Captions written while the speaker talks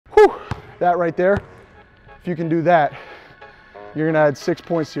That right there, if you can do that, you're gonna add 6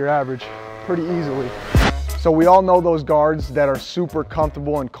 points to your average pretty easily. So we all know those guards that are super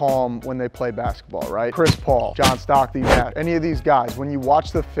comfortable and calm when they play basketball, right? Chris Paul, John Stockton, Matt, any of these guys, when you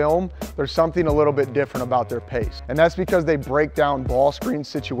watch the film, there's something a little bit different about their pace. And that's because they break down ball screen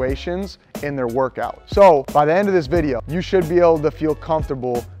situations in their workout. So by the end of this video, you should be able to feel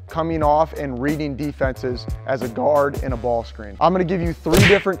comfortable coming off and reading defenses as a guard in a ball screen. I'm gonna give you 3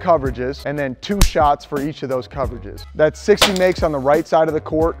 different coverages and then 2 shots for each of those coverages. That's 60 makes on the right side of the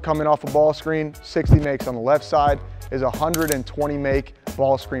court coming off a ball screen, 60 makes on the left side is 120 make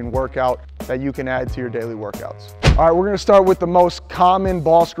ball screen workout that you can add to your daily workouts. All right, we're gonna start with the most common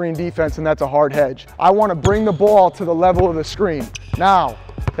ball screen defense, and that's a hard hedge. I wanna bring the ball to the level of the screen. Now,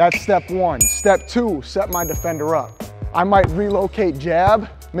 that's step 1. Step 2, set my defender up. I might relocate jab,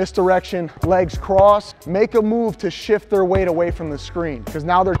 misdirection, legs cross, make a move to shift their weight away from the screen because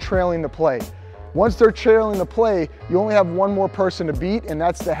now they're trailing the play. Once they're trailing the play, you only have one more person to beat, and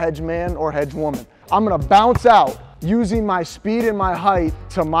that's the hedge man or hedge woman. I'm gonna bounce out using my speed and my height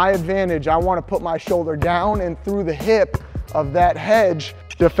to my advantage. I wanna put my shoulder down and through the hip of that hedge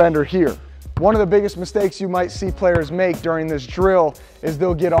defender here. One of the biggest mistakes you might see players make during this drill is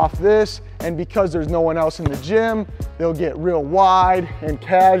they'll get off this, and because there's no one else in the gym, they'll get real wide and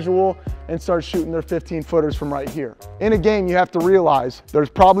casual and start shooting their 15-footers from right here. In a game, you have to realize there's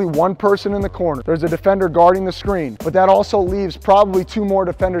probably one person in the corner. There's a defender guarding the screen, but that also leaves probably 2 more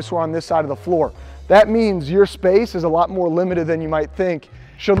defenders who are on this side of the floor. That means your space is a lot more limited than you might think.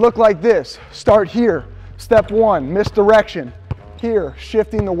 Should look like this. Start here. Step 1, misdirection. Here,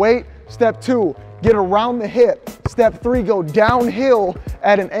 shifting the weight. Step 2, get around the hip. Step 3, go downhill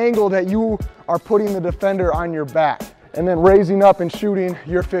at an angle that you are putting the defender on your back, and then raising up and shooting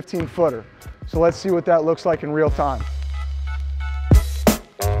your 15-footer. So let's see what that looks like in real time.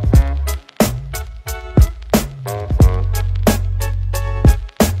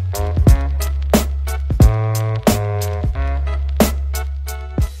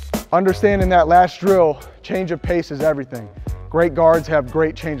 Understanding that last drill, change of pace is everything. Great guards have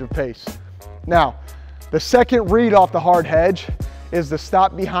great change of pace. Now, the second read off the hard hedge is the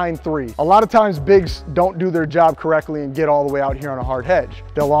stop behind 3. A lot of times bigs don't do their job correctly and get all the way out here on a hard hedge.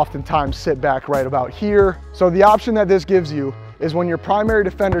 They'll oftentimes sit back right about here. So the option that this gives you is when your primary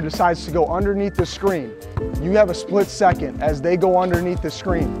defender decides to go underneath the screen, you have a split second as they go underneath the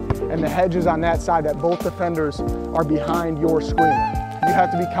screen, and the hedge is on that side that both defenders are behind your screen. You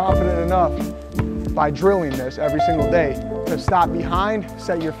have to be confident enough by drilling this every single day to stop behind,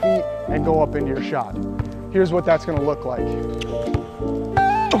 set your feet, and go up into your shot. Here's what that's gonna look like.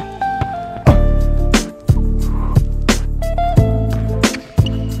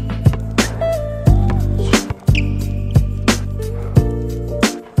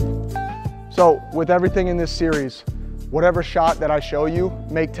 So with everything in this series, whatever shot that I show you,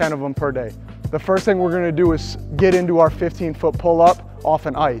 make 10 of them per day. The first thing we're gonna do is get into our 15-foot pull-up off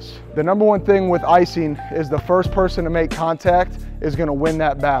an ice. The number one thing with icing is the first person to make contact is gonna win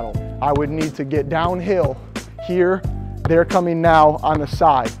that battle. I would need to get downhill here. They're coming now on the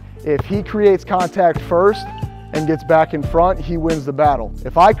side. If he creates contact first and gets back in front, he wins the battle.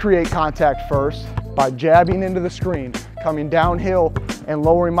 If I create contact first by jabbing into the screen, coming downhill and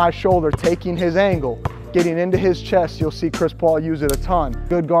lowering my shoulder, taking his angle, getting into his chest, you'll see Chris Paul use it a ton.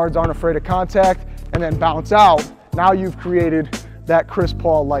 Good guards aren't afraid of contact, and then bounce out. Now you've created that Chris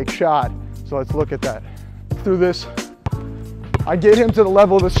Paul-like shot. So let's look at that. Through this, I get him to the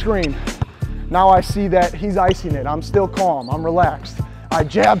level of the screen. Now I see that he's icing it. I'm still calm, I'm relaxed. I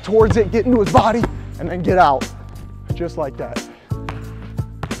jab towards it, get into his body, and then get out, just like that.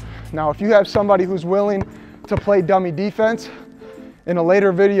 Now, if you have somebody who's willing to play dummy defense, in a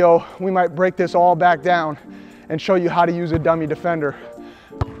later video, we might break this all back down and show you how to use a dummy defender.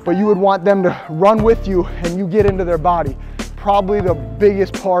 But you would want them to run with you and you get into their body. Probably the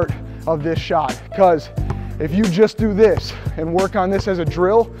biggest part of this shot, because if you just do this and work on this as a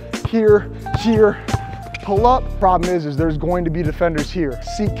drill, here, pull up, problem is there's going to be defenders here.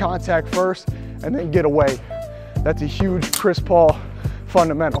 Seek contact first and then get away. That's a huge Chris Paul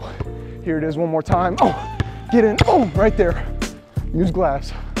fundamental. Here it is one more time. Oh, get in, oh, right there. Use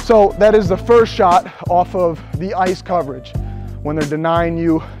glass. So that is the first shot off of the ice coverage when they're denying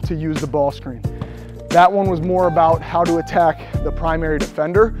you to use the ball screen. That one was more about how to attack the primary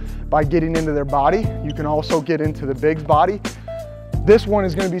defender by getting into their body. You can also get into the big's body. This one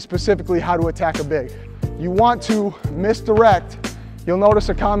is going to be specifically how to attack a big. You want to misdirect. You'll notice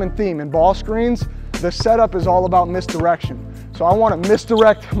a common theme in ball screens. The setup is all about misdirection. So I want to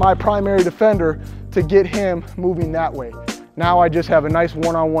misdirect my primary defender to get him moving that way. Now I just have a nice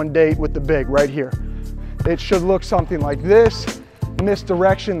one-on-one date with the big right here. It should look something like this.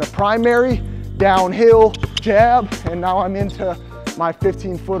 Misdirection, the primary, downhill, jab, and now I'm into my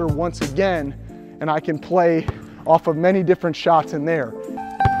 15-footer once again, and I can play off of many different shots in there.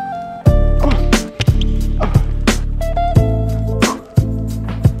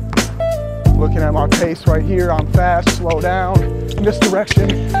 Looking at my pace right here, I'm fast, slow down,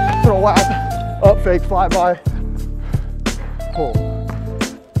 misdirection, throw out, up fake, fly by, pull.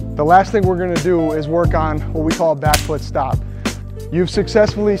 The last thing we're gonna do is work on what we call a back foot stop. You've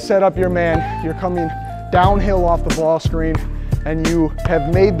successfully set up your man, you're coming downhill off the ball screen, and you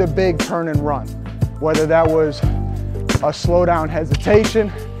have made the big turn and run. Whether that was a slow down hesitation,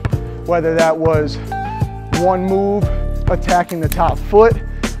 whether that was one move attacking the top foot,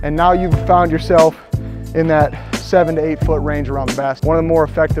 and now you've found yourself in that 7 to 8 foot range around the basket. One of the more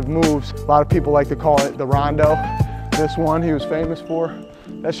effective moves, a lot of people like to call it the rondo. This one he was famous for.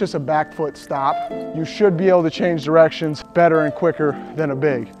 That's just a back foot stop. You should be able to change directions better and quicker than a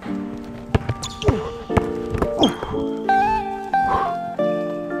big.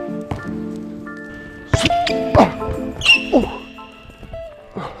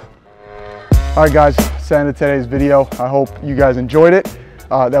 All right guys, that's the end of today's video. I hope you guys enjoyed it.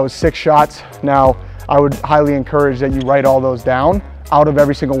 That was 6 shots. Now, I would highly encourage that you write all those down. Out of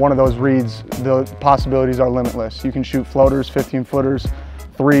every single one of those reads, the possibilities are limitless. You can shoot floaters, 15-footers,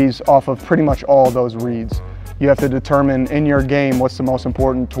 threes off of pretty much all those reads. You have to determine in your game what's the most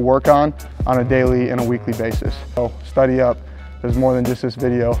important to work on a daily and a weekly basis. So study up. There's more than just this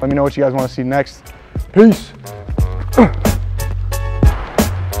video. Let me know what you guys want to see next. Peace.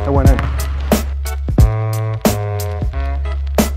 That went